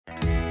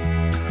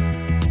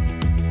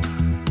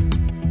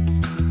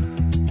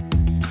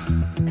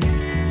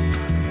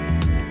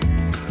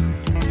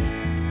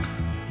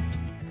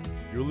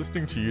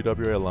listening to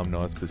UWA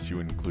Alumni's Pursue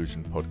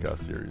Inclusion podcast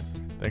series.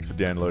 Thanks for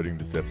downloading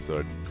this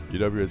episode.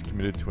 UWA is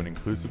committed to an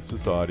inclusive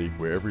society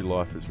where every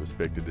life is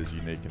respected as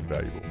unique and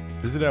valuable.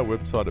 Visit our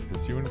website at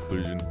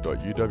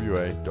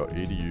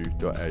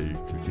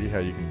pursueinclusion.uwa.edu.au to see how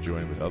you can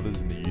join with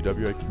others in the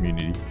UWA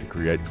community to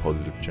create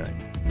positive change.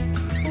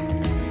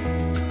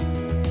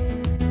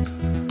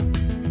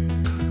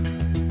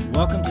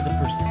 Welcome to the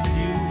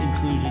Pursue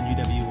Inclusion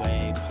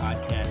UWA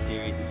podcast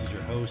series. This is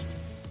your host,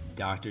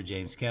 Dr.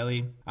 James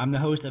Kelly. I'm the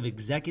host of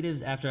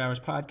Executives After Hours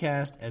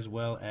podcast, as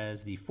well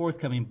as the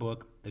forthcoming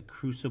book, The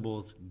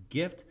Crucible's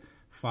Gift,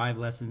 5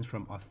 Lessons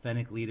from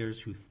Authentic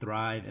Leaders Who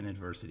Thrive in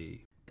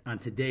Adversity. On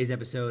today's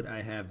episode,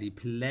 I have the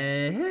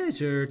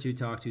pleasure to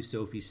talk to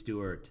Sophie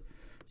Stewart.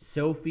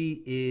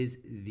 Sophie is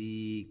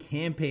the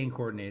campaign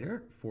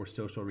coordinator for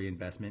Social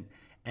Reinvestment,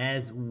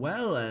 as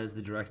well as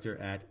the director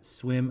at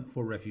Swim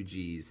for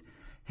Refugees.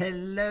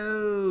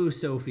 Hello,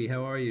 Sophie.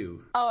 How are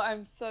you? Oh,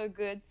 I'm so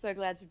good. So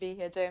glad to be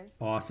here, James.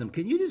 Awesome.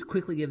 Can you just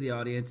quickly give the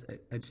audience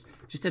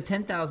just a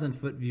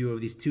 10,000-foot view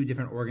of these 2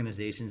 different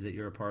organizations that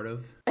you're a part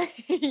of?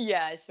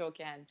 Yeah, I sure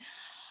can.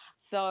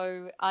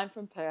 So I'm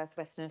from Perth,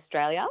 Western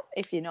Australia.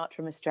 If you're not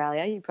from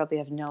Australia, you probably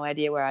have no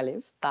idea where I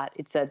live, but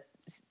it's a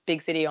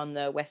big city on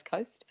the West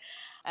Coast.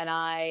 And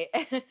I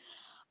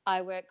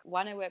work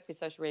for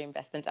Social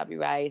Reinvestment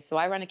WA, so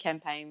I run a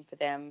campaign for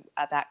them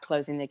about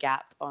closing the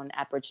gap on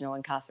Aboriginal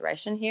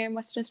incarceration here in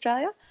Western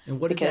Australia. And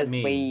what does that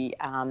mean?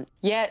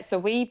 So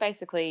we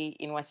basically,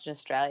 in Western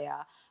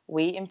Australia,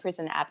 we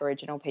imprison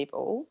Aboriginal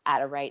people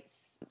at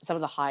some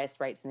of the highest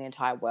rates in the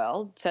entire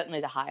world, certainly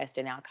the highest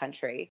in our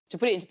country. To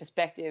put it into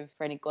perspective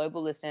for any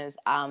global listeners,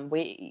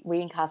 we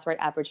incarcerate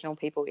Aboriginal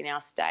people in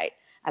our state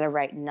at a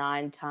rate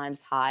 9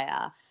 times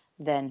higher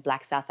than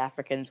Black South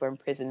Africans were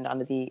imprisoned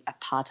under the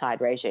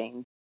apartheid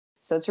regime.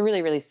 So it's a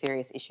really, really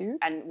serious issue.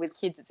 And with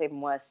kids, it's even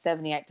worse.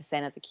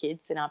 78% of the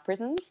kids in our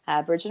prisons are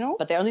Aboriginal,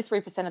 but they're only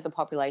 3% of the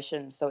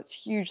population, so it's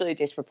hugely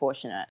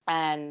disproportionate.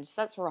 And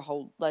so that's for a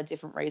whole lot of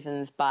different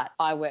reasons, but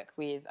I work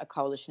with a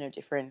coalition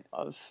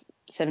of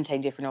 17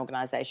 different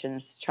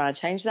organisations trying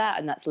to change that,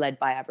 and that's led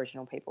by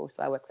Aboriginal people.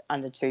 So I work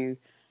under 2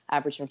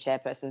 Aboriginal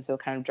chairpersons who are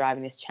kind of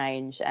driving this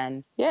change.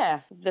 And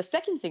yeah, the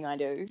second thing I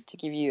do, to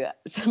give you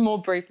some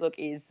more brief look,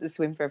 is the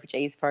Swim for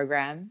Refugees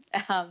program.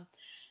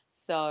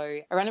 So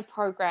I run a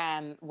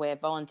program where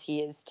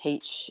volunteers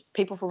teach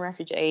people from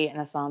refugee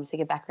and asylum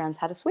seeker backgrounds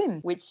how to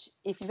swim, which,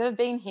 if you've ever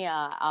been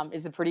here,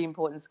 is a pretty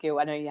important skill.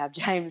 I know you have,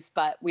 James,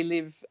 but we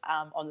live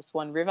on the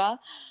Swan River.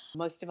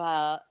 Most of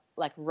our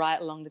right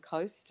along the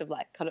coast of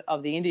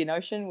the Indian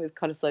Ocean, with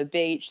Cottesloe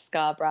Beach,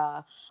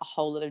 Scarborough, a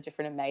whole lot of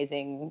different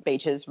amazing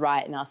beaches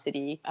right in our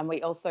city. And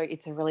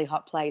it's a really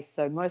hot place.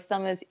 So most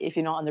summers, if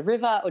you're not on the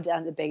river or down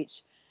at the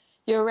beach,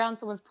 you're around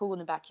someone's pool in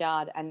the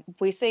backyard. And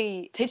we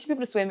see teaching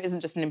people to swim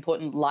isn't just an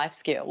important life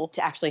skill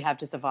to actually have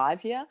to survive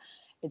here.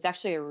 It's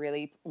actually a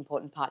really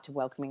important part to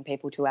welcoming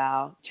people to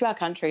our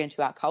country and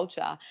to our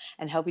culture,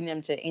 and helping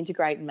them to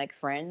integrate and make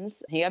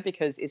friends here,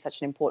 because it's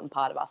such an important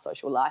part of our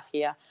social life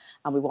here.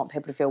 And we want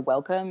people to feel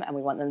welcome, and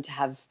we want them to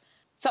have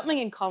something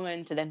in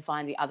common to then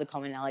find the other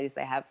commonalities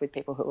they have with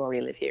people who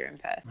already live here in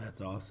Perth.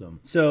 That's awesome.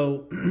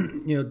 So,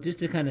 just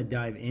to kind of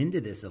dive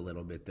into this a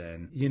little bit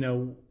then,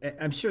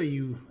 I'm sure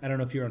I don't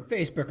know if you're on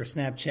Facebook or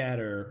Snapchat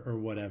or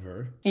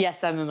whatever.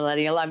 Yes, I'm a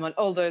millennial. I'm on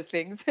all those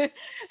things.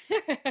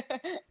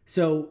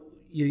 So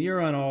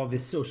you're on all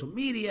this social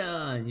media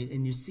and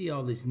you see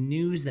all this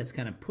news that's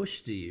kind of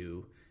pushed to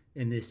you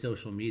in this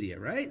social media,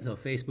 right? So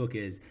Facebook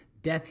is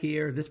death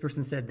here, this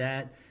person said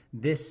that,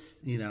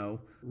 this,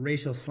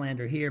 racial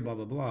slander here, blah,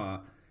 blah, blah.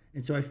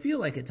 And so I feel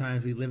like at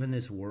times we live in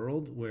this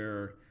world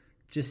where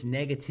just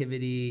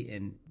negativity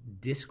and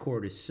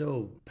discord is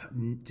so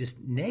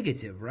just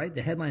negative, right?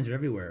 The headlines are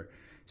everywhere.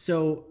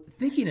 So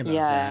thinking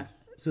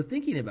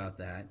about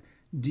that,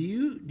 do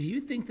you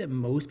think that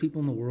most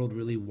people in the world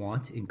really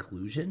want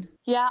inclusion?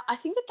 Yeah, I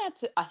think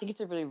it's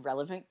a really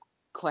relevant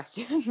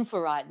question for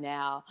right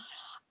now.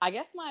 I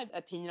guess my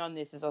opinion on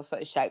this is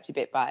also shaped a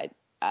bit by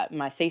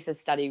my thesis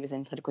study was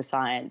in political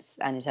science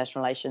and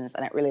international relations,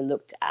 and it really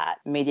looked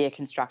at media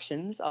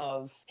constructions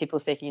of people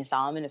seeking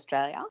asylum in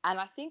Australia. And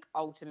I think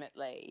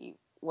ultimately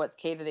what's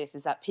key to this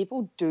is that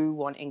people do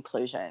want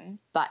inclusion,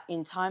 but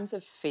in times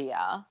of fear,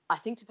 I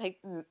think to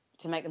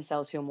make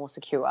themselves feel more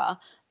secure,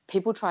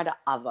 people try to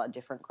other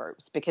different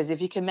groups, because if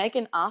you can make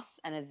an us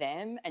and a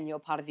them and you're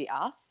part of the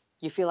us,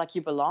 you feel like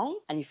you belong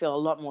and you feel a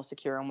lot more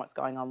secure in what's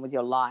going on with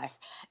your life.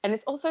 And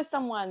it's also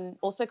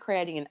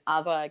creating an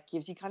other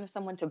gives you kind of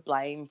someone to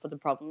blame for the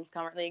problems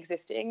currently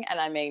existing. And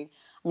I mean,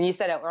 you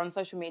said it, we're on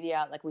social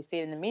media, we see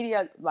it in the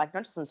media, not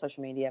just on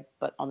social media,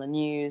 but on the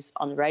news,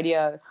 on the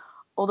radio,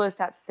 all those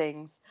types of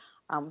things.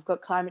 We've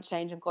got climate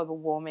change and global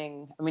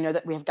warming, and we know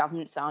that we have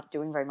governments that aren't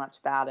doing very much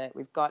about it.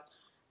 We've got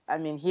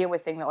here we're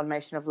seeing the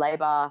automation of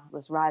labour,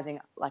 there's rising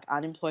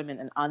unemployment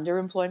and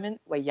underemployment,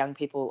 where young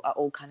people are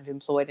all kind of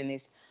employed in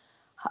these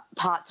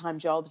part-time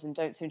jobs and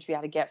don't seem to be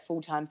able to get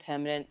full-time,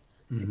 permanent,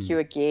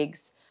 secure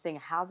gigs. seeing a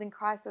housing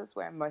crisis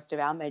where in most of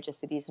our major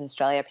cities in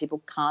Australia,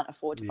 people can't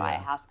afford to buy a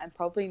house and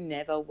probably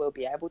never will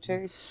be able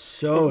to.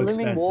 So There's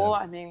looming expensive. war.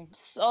 I mean,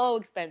 so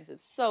expensive.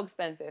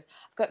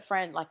 I've got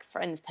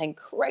friends paying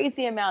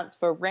crazy amounts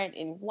for rent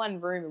in one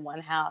room in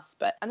one house.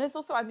 And there's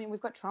also, I mean,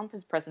 we've got Trump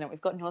as president.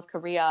 We've got North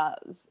Korea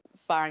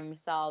firing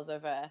missiles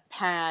over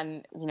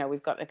Japan. You know,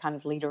 we've got a kind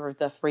of leader of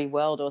the free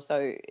world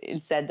also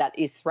said that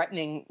is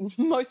threatening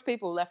most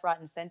people left, right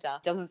and centre.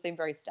 Doesn't seem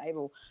very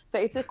stable. So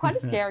it's quite a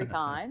scary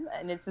time,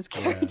 and it's a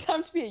scary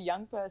time to be a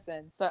young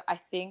person. So I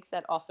think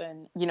that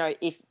often, you know,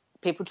 if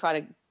people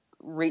try to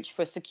reach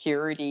for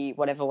security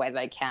whatever way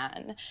they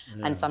can,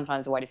 and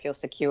sometimes a way to feel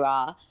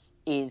secure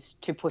is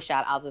to push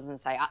out others and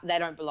say, they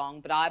don't belong,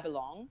 but I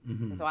belong.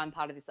 And so I'm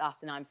part of this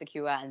us and I'm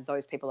secure, and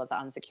those people are the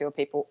unsecure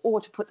people, or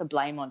to put the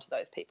blame onto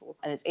those people.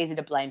 And it's easy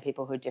to blame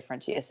people who are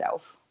different to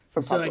yourself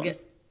for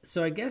problems.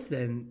 So I guess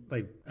then,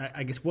 like,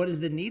 I guess what is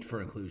the need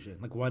for inclusion?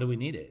 Like, why do we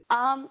need it?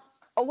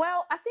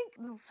 Well, I think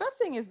the first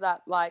thing is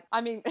that, like,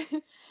 I mean,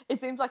 it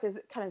seems like a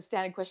kind of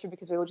standard question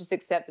because we all just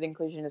accept that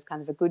inclusion is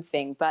kind of a good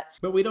thing, but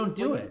we don't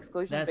do it.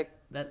 Exclusion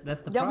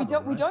that's the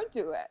problem. We don't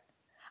do it.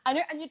 I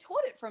know, and you're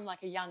taught it from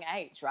like a young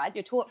age, right?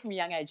 You're taught from a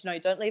young age, no,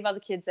 don't leave other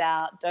kids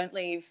out. Don't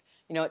leave,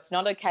 you know, it's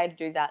not okay to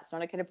do that. It's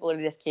not okay to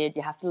bully this kid.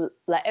 You have to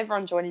let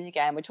everyone join in your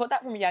game. We're taught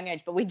that from a young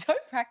age, but we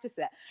don't practice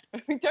it.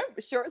 We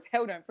sure as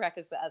hell don't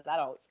practice it as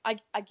adults.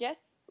 I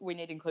guess we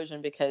need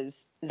inclusion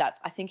because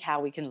that's, I think,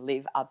 how we can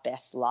live our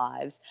best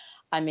lives.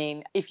 I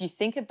mean, if you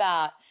think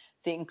about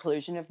the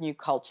inclusion of new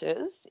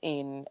cultures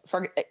in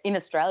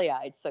Australia,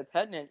 it's so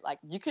pertinent. Like,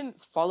 you can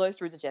follow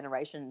through the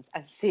generations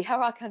and see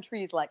how our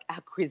country is, like,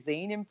 our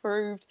cuisine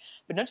improved,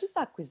 but not just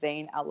our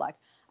cuisine, our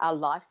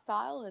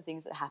lifestyle and the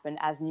things that happened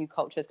as new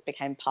cultures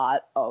became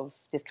part of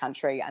this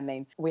country. I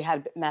mean, we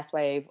had a mass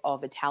wave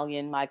of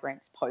Italian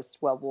migrants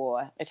post-World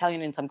War,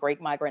 Italian and some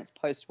Greek migrants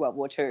post-World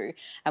War II,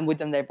 and with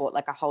them they brought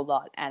like a whole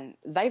lot. And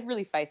they've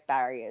really faced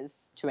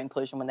barriers to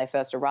inclusion when they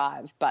first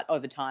arrived, but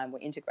over time were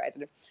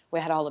integrated. We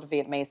had a whole lot of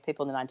Vietnamese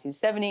people in the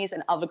 1970s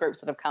and other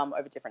groups that have come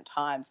over different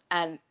times.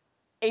 And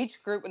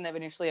each group, when they've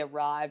initially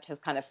arrived, has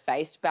kind of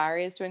faced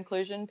barriers to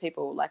inclusion.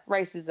 People like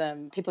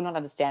racism, people not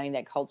understanding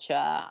their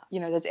culture. You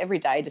know, there's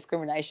everyday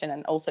discrimination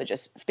and also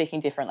just speaking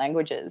different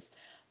languages.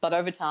 But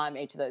over time,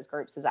 each of those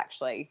groups has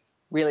actually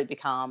really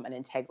become an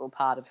integral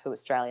part of who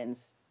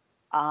Australians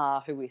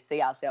are, who we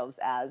see ourselves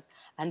as,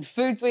 and the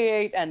foods we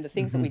eat and the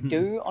things that we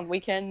do on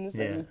weekends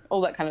and all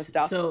that kind of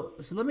stuff. So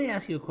let me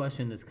ask you a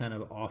question that's kind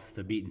of off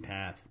the beaten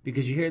path,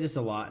 because you hear this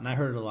a lot, and I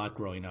heard it a lot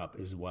growing up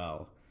as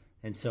well.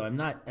 And so I'm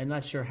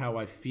not sure how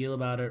I feel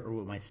about it or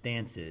what my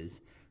stance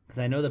is,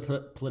 because I know the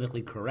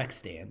politically correct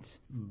stance,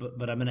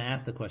 but I'm going to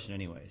ask the question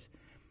anyways.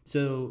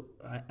 So,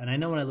 I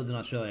know when I lived in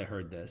Australia, I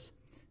heard this,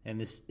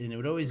 and it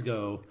would always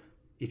go,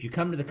 if you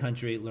come to the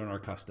country, learn our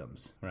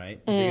customs,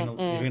 right? If you're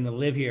going to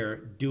live here,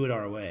 do it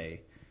our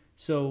way.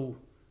 So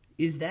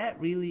is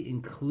that really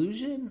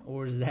inclusion,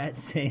 or is that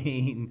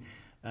saying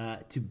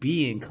to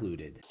be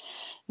included?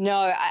 No,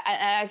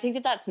 I think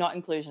that that's not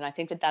inclusion. I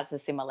think that that's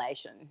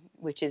assimilation,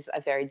 which is a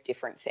very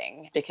different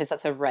thing, because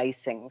that's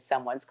erasing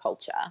someone's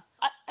culture.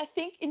 I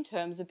think in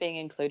terms of being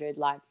included,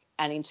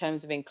 and in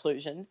terms of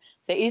inclusion,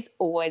 there is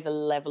always a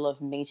level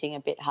of meeting a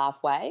bit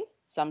halfway.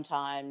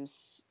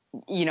 Sometimes,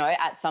 you know,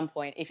 at some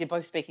point, if you're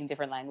both speaking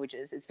different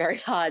languages, it's very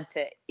hard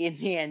to, in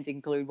the end,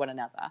 include one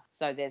another.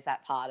 So there's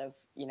that part of,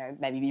 you know,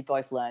 maybe you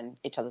both learn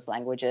each other's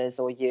languages,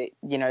 or you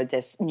know,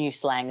 there's new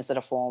slangs that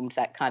are formed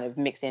that kind of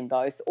mix in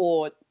both,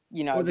 or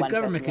you know, the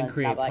government can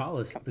create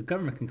policy. The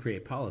government can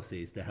create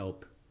policies to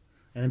help,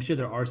 and I'm sure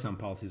there are some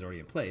policies already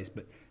in place,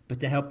 but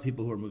to help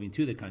people who are moving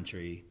to the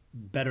country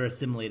better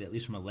assimilate, at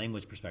least from a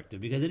language perspective,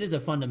 because it is a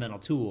fundamental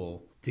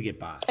tool to get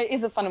by. It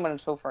is a fundamental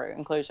tool for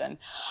inclusion.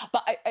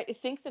 But I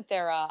think that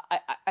there are,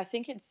 I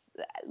think it's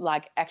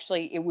like,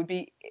 actually it would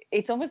be,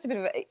 it's almost a bit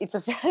of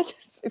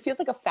it feels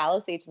like a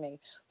fallacy to me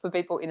for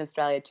people in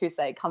Australia to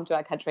say, come to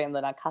our country and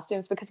learn our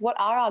customs, because what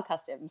are our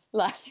customs?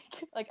 Like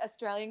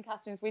Australian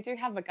customs, we do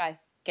have, I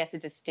guess, a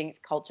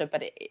distinct culture,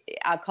 but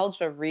our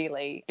culture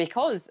really,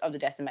 because of the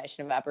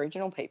decimation of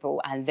Aboriginal people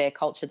and their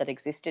culture that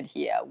existed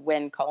here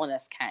when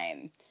colonists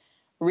came,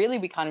 really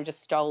we kind of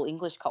just stole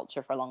English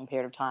culture for a long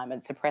period of time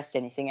and suppressed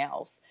anything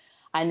else.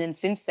 And then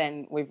since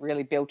then, we've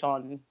really built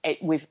on it.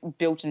 We've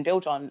built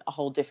on a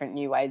whole different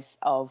new waves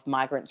of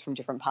migrants from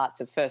different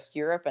parts of first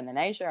Europe and then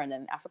Asia and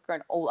then Africa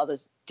and all other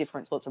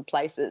different sorts of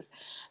places.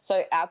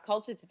 So our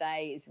culture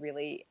today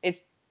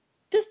is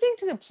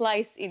distinctly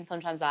placed in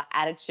sometimes our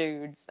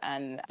attitudes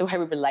and the way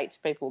we relate to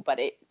people, but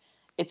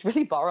it's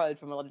really borrowed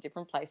from a lot of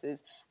different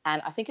places.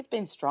 And I think it's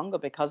been stronger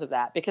because of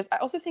that. Because I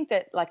also think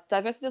that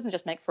diversity doesn't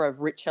just make for a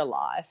richer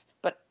life,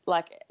 but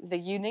the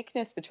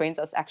uniqueness between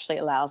us actually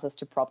allows us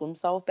to problem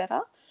solve better.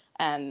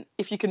 And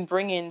if you can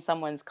bring in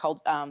someone's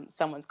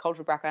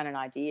cultural background and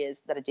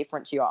ideas that are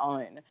different to your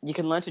own, you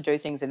can learn to do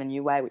things in a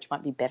new way, which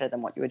might be better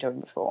than what you were doing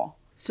before.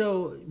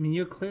 So, I mean,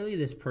 you're clearly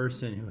this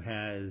person who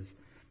has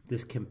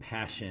this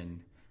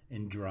compassion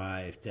and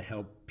drive to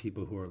help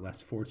people who are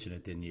less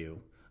fortunate than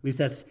you. At least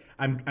that's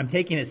I'm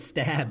taking a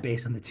stab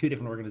based on the two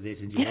different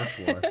organizations you work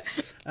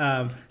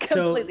for.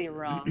 Completely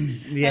wrong.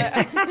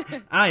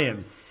 Yeah, I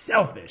am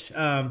selfish.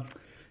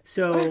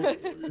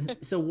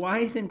 So why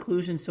is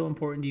inclusion so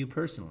important to you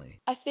personally?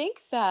 I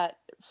think that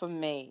for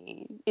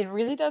me, it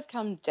really does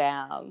come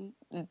down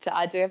to,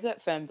 I do have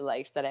that firm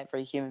belief that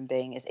every human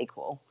being is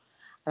equal.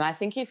 And I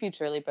think if you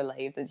truly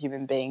believe that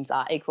human beings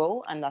are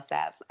equal and thus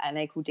have an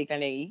equal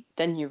dignity,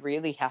 then you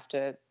really have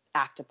to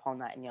act upon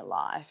that in your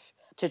life.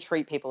 To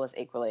treat people as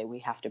equally, we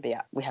have to be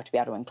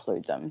able to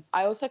include them.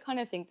 I also kind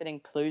of think that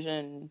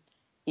inclusion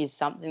is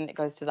something that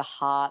goes to the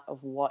heart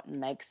of what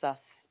makes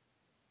us,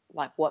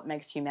 like what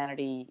makes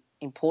humanity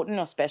important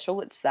or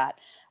special. It's that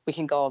we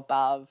can go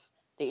above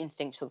the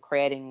instincts of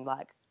creating,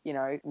 like, you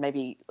know,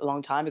 maybe a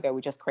long time ago we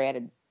just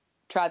created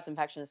tribes and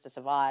factions to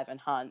survive and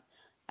hunt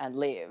and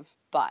live.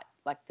 But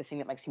like the thing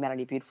that makes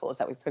humanity beautiful is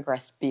that we've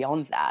progressed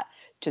beyond that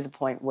to the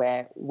point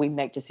where we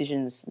make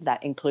decisions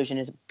that inclusion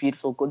is a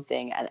beautiful, good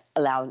thing, and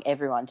allowing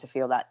everyone to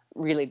feel that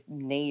really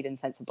need and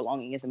sense of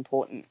belonging is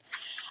important.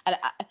 And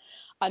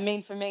I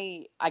mean, for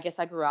me, I guess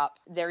I grew up,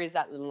 there is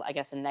that little, I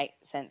guess, innate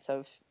sense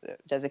of,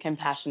 there's a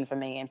compassion for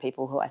me and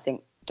people who I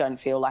think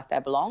don't feel like they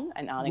belong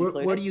and aren't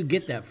included. Where do you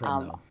get that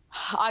from, though?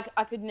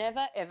 I could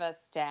never, ever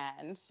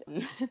stand,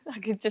 I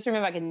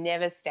could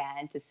never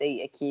stand to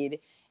see a kid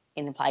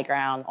in the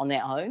playground on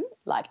their own,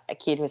 like a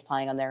kid who was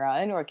playing on their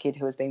own or a kid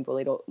who was being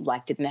bullied or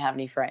like didn't have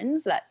any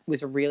friends. That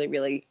was a really,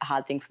 really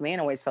hard thing for me,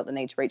 and I always felt the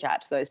need to reach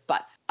out to those.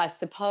 But I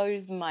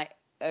suppose my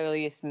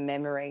earliest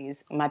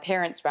memories, my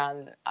parents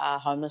ran a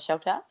homeless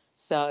shelter.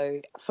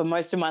 So for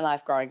most of my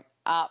life growing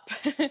up,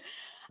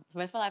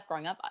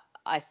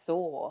 I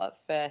saw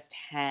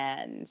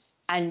firsthand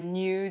and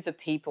knew the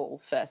people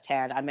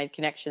firsthand. I made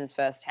connections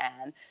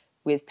firsthand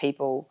with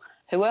people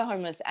who were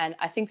homeless. And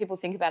I think people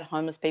think about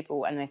homeless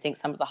people and they think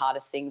some of the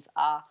hardest things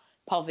are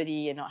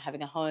poverty and not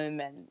having a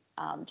home and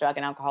drug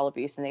and alcohol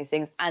abuse and these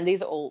things. And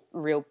these are all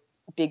real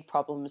big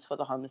problems for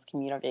the homeless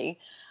community.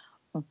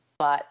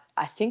 But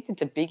I think that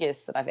the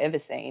biggest that I've ever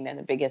seen and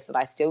the biggest that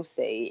I still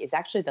see is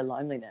actually the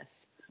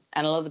loneliness.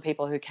 And a lot of the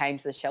people who came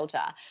to the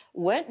shelter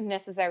weren't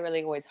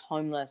necessarily always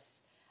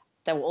homeless.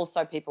 There were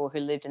also people who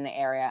lived in the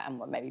area and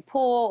were maybe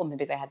poor, or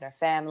maybe they had no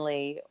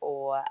family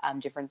or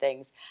different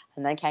things.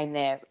 And they came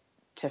there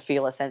to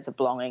feel a sense of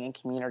belonging and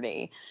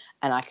community.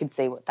 And I could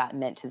see what that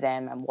meant to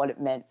them and what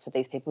it meant for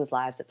these people's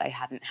lives that they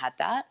hadn't had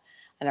that.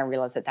 And I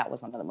realised that that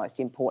was one of the most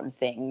important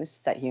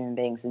things that human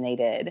beings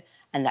needed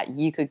and that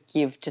you could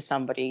give to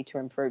somebody to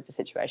improve the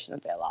situation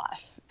of their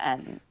life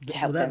and to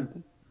help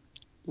them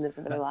live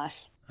a better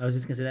life. I was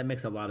just going to say that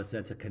makes a lot of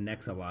sense. It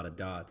connects a lot of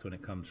dots when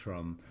it comes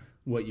from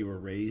what you were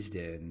raised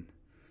in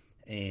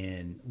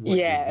and what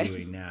you're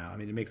doing now. I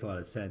mean, it makes a lot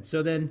of sense.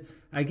 So then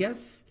I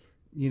guess,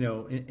 you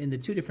know, in the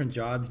two different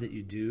jobs that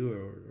you do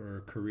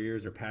or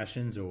careers or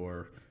passions,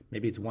 or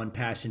maybe it's one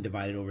passion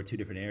divided over two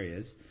different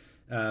areas,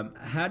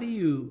 how do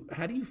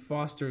you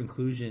foster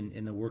inclusion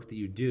in the work that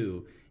you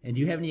do? And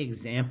do you have any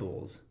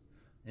examples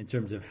in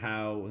terms of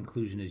how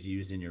inclusion is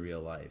used in your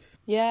real life?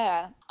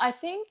 Yeah,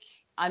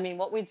 I mean,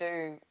 what we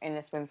do in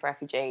the Swim for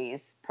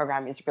Refugees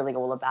program is really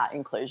all about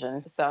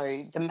inclusion.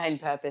 So the main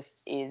purpose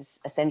is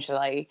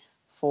essentially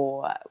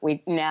we've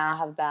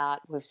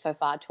so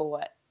far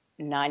taught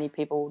 90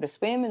 people to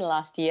swim in the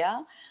last year.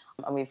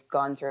 And we've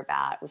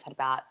had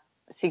about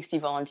 60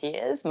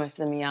 volunteers, most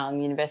of them young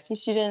university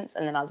students,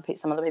 and then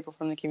some other people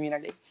from the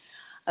community.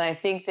 And I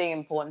think the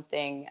important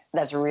thing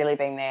that's really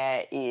been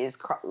there is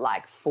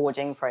like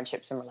forging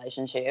friendships and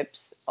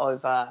relationships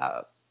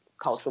over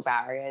cultural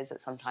barriers that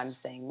sometimes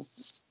seem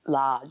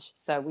large.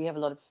 So we have a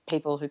lot of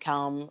people who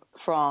come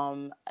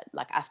from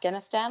like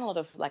Afghanistan, a lot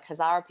of like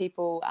Hazara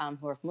people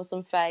who are of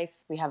Muslim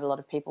faith. We have a lot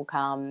of people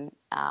come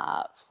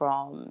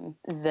from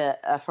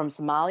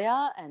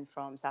Somalia and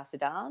from South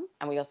Sudan.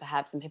 And we also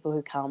have some people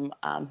who come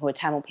who are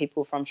Tamil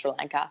people from Sri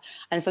Lanka.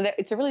 And so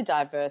it's a really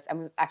diverse, and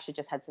we've actually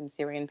just had some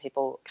Syrian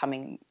people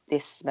coming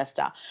this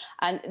semester.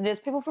 And there's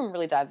people from a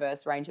really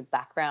diverse range of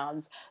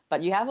backgrounds,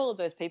 but you have all of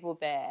those people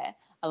there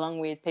along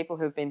with people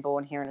who have been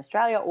born here in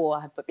Australia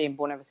or have been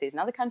born overseas in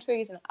other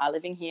countries and are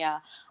living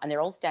here, and they're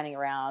all standing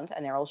around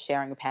and they're all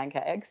sharing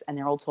pancakes and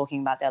they're all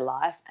talking about their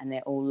life and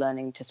they're all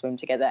learning to swim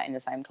together in the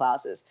same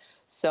classes.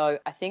 So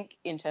I think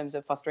in terms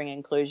of fostering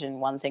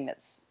inclusion, one thing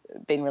that's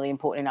been really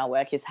important in our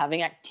work is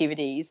having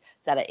activities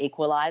that are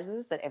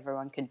equalisers that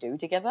everyone can do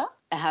together,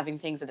 and having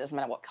things that doesn't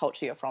matter what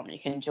culture you're from, you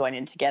can join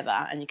in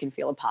together and you can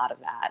feel a part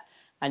of that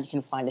and you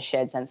can find a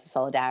shared sense of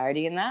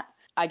solidarity in that.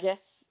 I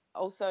guess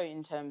also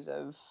in terms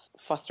of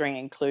fostering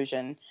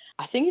inclusion,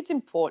 I think it's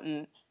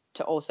important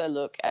to also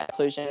look at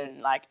inclusion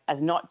like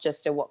as not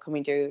just a what can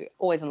we do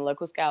always on a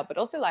local scale, but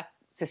also like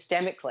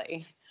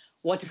systemically,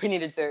 what do we need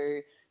to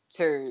do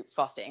to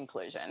foster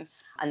inclusion?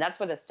 And that's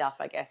where the stuff,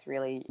 I guess,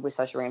 really with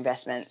social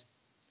reinvestment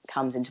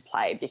comes into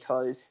play,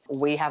 because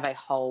we have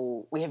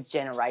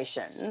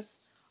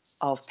generations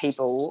of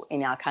people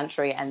in our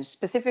country, and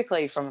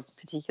specifically from a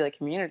particular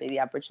community, the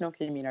Aboriginal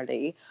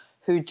community,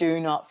 who do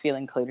not feel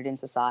included in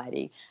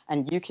society.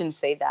 And you can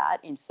see that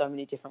in so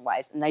many different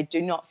ways. And they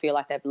do not feel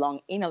like they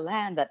belong in a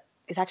land that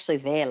is actually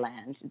their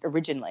land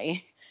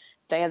originally.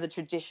 They are the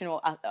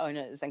traditional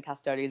owners and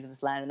custodians of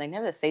this land, and they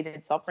never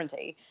ceded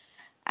sovereignty.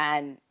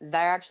 And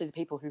they're actually the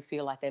people who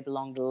feel like they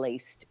belong the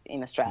least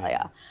in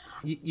Australia.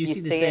 Yeah. You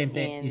see the same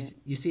thing.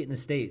 You see it in the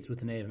States with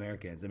the Native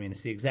Americans. I mean,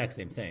 it's the exact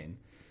same thing.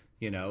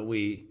 You know,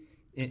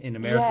 in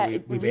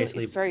America, we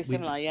basically... It's very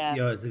similar, yeah.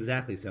 You know, it's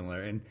exactly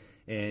similar.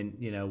 And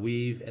you know,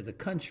 we've, as a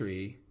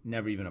country,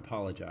 never even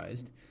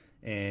apologized.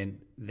 And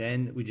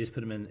then we just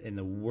put them in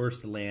the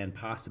worst land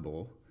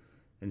possible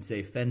and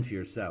say, fend for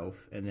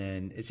yourself. And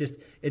then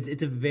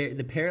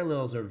the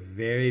parallels are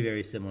very,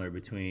 very similar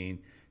between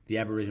the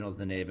Aboriginals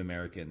and the Native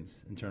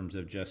Americans in terms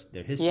of just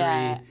their history,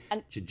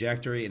 and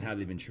trajectory, and how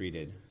they've been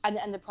treated.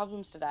 And the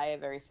problems today are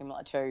very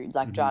similar too,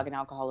 like drug and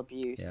alcohol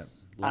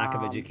abuse, lack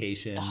of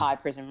education, high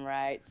prison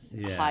rates,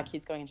 high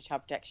kids going into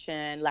child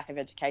protection, lack of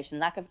education,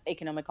 lack of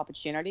economic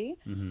opportunity.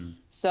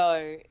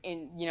 So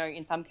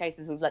in some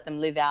cases we've let them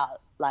live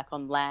out like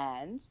on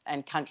land,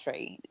 and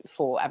country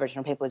for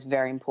Aboriginal people is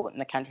very important,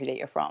 the country that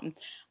you're from.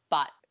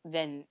 But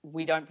then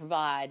we don't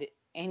provide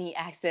any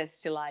access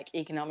to like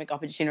economic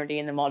opportunity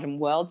in the modern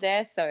world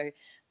there, so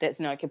there's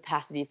no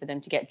capacity for them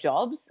to get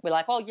jobs. We're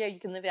like, oh yeah, you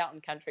can live out in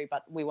the country,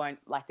 but we won't,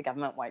 like the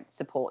government won't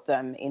support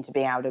them into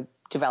being able to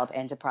develop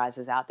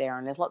enterprises out there,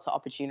 and there's lots of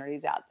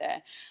opportunities out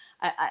there.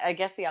 I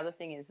guess the other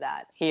thing is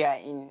that here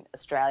in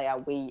Australia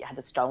we had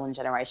the stolen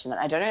generation, and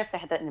I don't know if they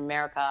had that in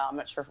America. I'm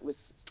not sure if it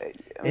was. I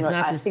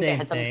think they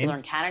had something similar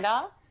in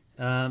Canada.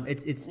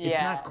 It's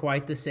not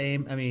quite the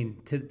same. I mean,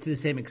 to the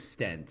same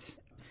extent.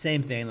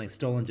 Same thing, like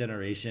stolen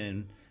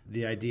generation,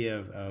 the idea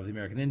of the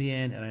American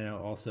Indian, and I know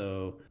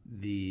also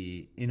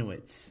the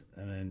Inuits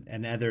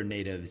and other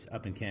natives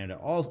up in Canada,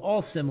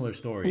 all similar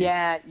stories.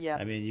 Yeah.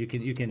 I mean, you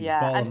can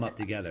ball them up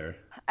together.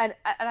 And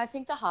I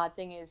think the hard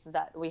thing is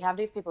that we have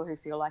these people who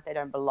feel like they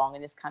don't belong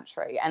in this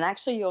country. And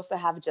actually you also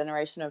have a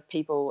generation of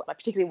people, like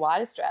particularly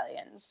white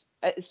Australians,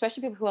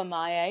 especially people who are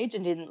my age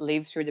and didn't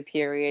live through the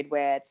period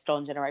where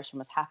stolen generation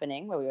was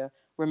happening, where we were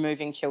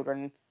removing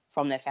children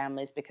from their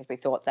families because we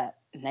thought that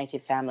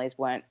native families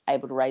weren't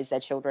able to raise their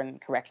children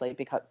correctly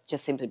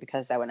simply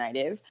because they were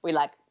native. We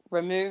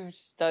removed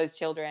those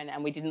children,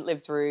 and we didn't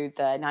live through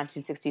the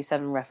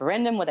 1967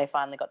 referendum where they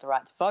finally got the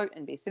right to vote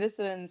and be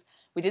citizens.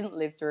 We didn't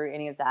live through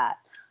any of that.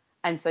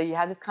 And so you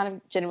have this kind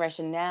of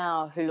generation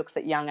now who looks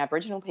at young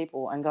Aboriginal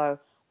people and go,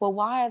 well,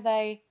 why are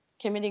they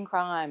committing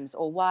crimes,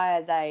 or why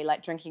are they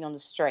drinking on the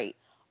street,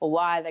 or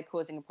why are they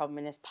causing a problem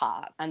in this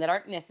park? And they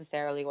don't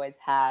necessarily always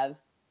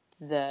have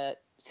the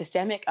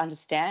systemic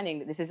understanding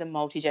that this is a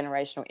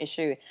multi-generational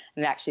issue,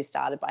 and it actually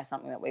started by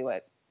something that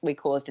we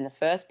caused in the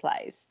first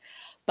place.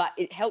 But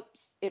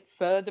it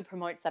further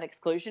promotes that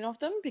exclusion of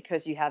them,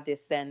 because you have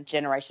this then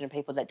generation of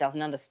people that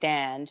doesn't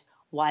understand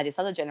why this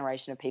other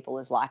generation of people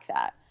is like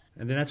that.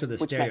 And then that's where the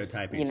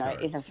stereotyping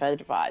starts. Even further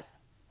divides.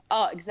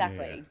 Oh,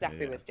 exactly.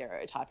 Where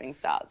stereotyping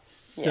starts.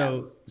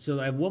 So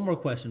I have one more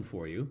question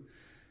for you.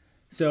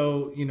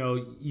 So,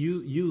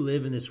 you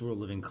live in this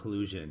world of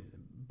inclusion,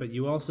 but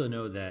you also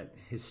know that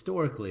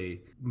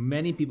historically,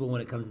 many people,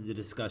 when it comes to the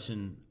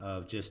discussion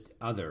of just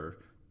other,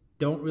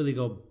 don't really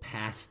go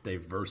past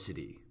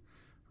diversity,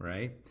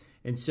 right?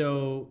 And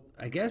so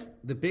I guess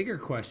the bigger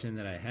question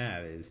that I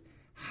have is,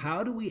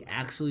 how do we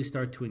actually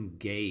start to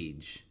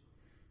engage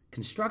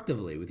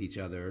constructively with each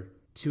other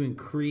to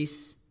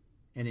increase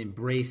and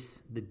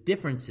embrace the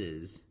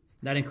differences,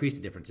 not increase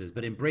the differences,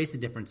 but embrace the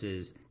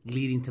differences,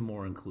 leading to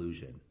more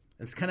inclusion?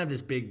 It's kind of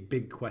this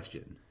big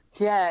question.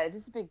 Yeah, it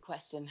is a big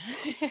question.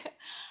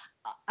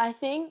 I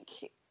think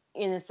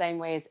in the same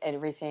way as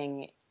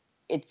everything,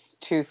 it's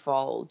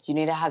twofold. You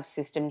need to have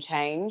system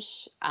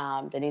change.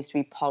 There needs to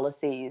be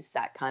policies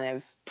that kind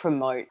of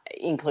promote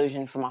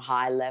inclusion from a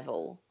high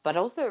level. But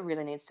also it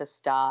really needs to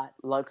start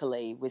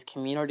locally with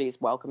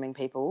communities welcoming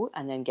people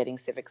and then getting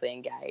civically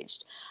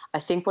engaged. I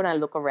think when I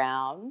look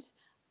around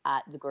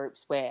at the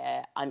groups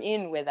where I'm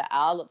in, where there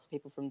are lots of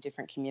people from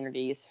different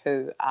communities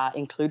who are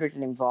included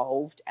and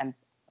involved and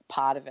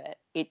part of it,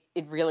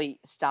 it really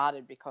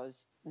started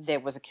because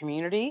there was a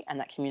community, and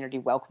that community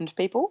welcomed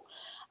people.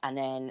 And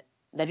then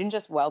they didn't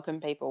just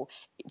welcome people,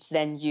 it's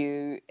then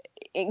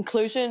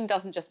inclusion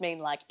doesn't just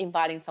mean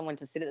inviting someone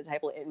to sit at the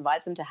table. It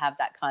invites them to have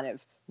that kind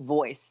of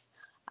voice,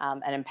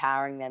 and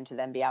empowering them to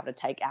then be able to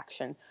take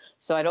action.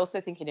 So I'd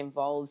also think it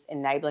involves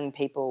enabling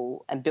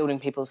people and building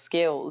people's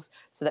skills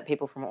so that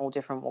people from all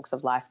different walks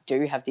of life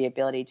do have the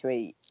ability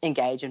to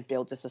engage and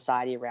build the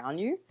society around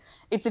you.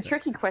 It's a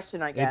tricky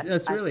question, I guess.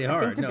 It's really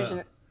hard. I think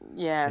division,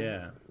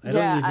 yeah. I don't think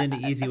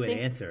there's any easy way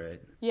to answer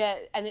it. Yeah,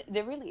 and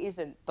there really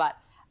isn't. But,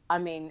 I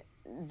mean,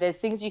 there's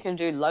things you can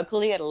do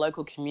locally at a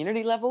local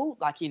community level,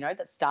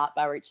 that start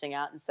by reaching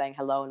out and saying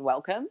hello and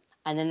welcome.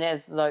 And then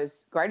there's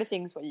those greater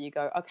things where you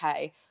go,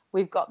 okay,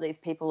 we've got these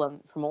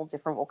people from all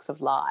different walks of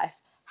life.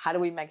 how do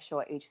we make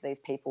sure each of these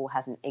people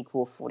has an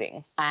equal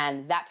footing?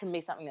 And that can be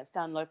something that's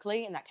done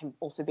locally, and that can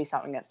also be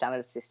something that's done at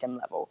a system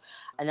level.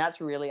 And that's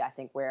really, I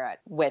think, where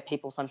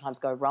people sometimes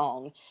go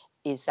wrong,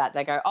 is that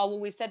they go, oh, well,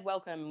 we've said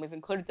welcome, we've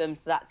included them,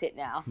 so that's it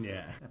now.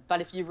 Yeah.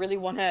 But if you really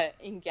want to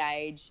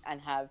engage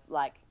and have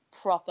like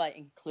proper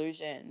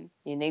inclusion,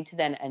 you need to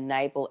then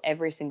enable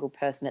every single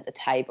person at the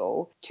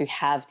table to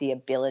have the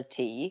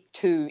ability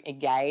to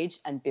engage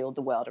and build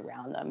the world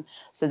around them.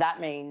 So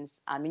that means,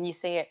 you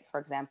see it,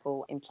 for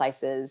example, in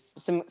places,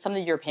 some of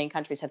the European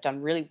countries have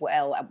done really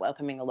well at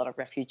welcoming a lot of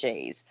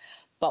refugees.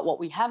 But what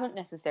we haven't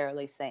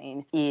necessarily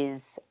seen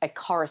is a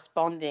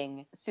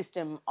corresponding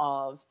system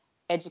of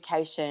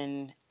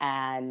education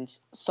and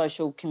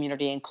social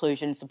community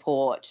inclusion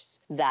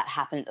supports that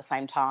happen at the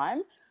same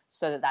time,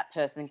 so that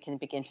person can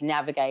begin to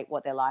navigate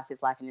what their life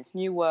is like in this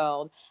new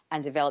world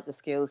and develop the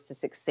skills to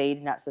succeed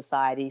in that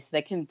society, so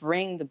they can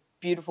bring the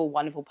beautiful,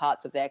 wonderful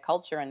parts of their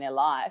culture and their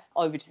life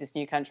over to this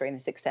new country in a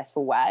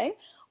successful way,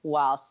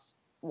 whilst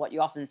what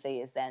you often see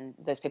is then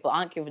those people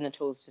aren't given the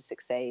tools to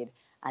succeed,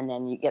 and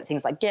then you get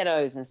things like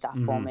ghettos and stuff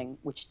forming,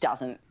 which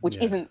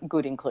isn't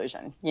good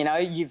inclusion.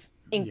 You've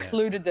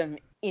included them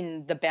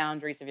in the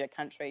boundaries of your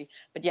country,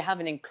 but you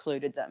haven't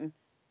included them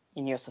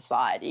in your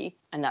society,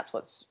 and that's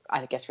what's,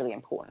 I guess, really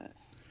important.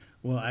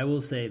 Well, I will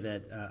say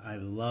that I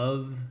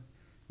love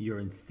your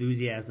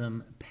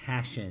enthusiasm,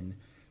 passion,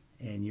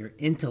 and your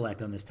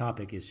intellect on this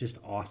topic is just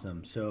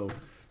awesome. So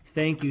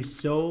thank you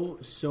so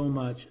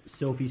much,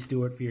 Sophie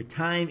Stewart, for your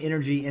time,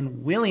 energy,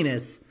 and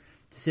willingness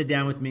to sit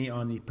down with me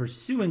on the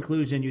Pursue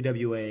Inclusion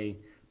UWA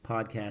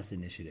podcast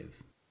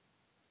initiative.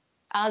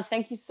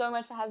 Thank you so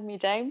much for having me,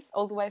 James,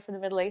 all the way from the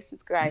Middle East.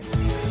 It's great.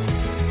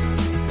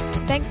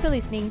 Thanks for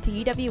listening to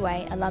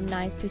UWA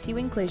Alumni's Pursue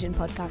Inclusion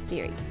podcast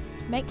series.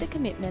 Make the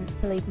commitment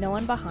to leave no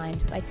one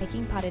behind by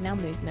taking part in our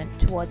movement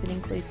towards an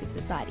inclusive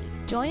society.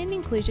 Join an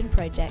inclusion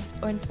project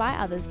or inspire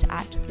others to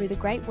act through the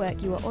great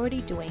work you are already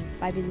doing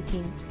by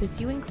visiting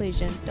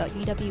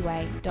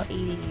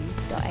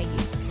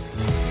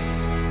pursueinclusion.uwa.edu.au.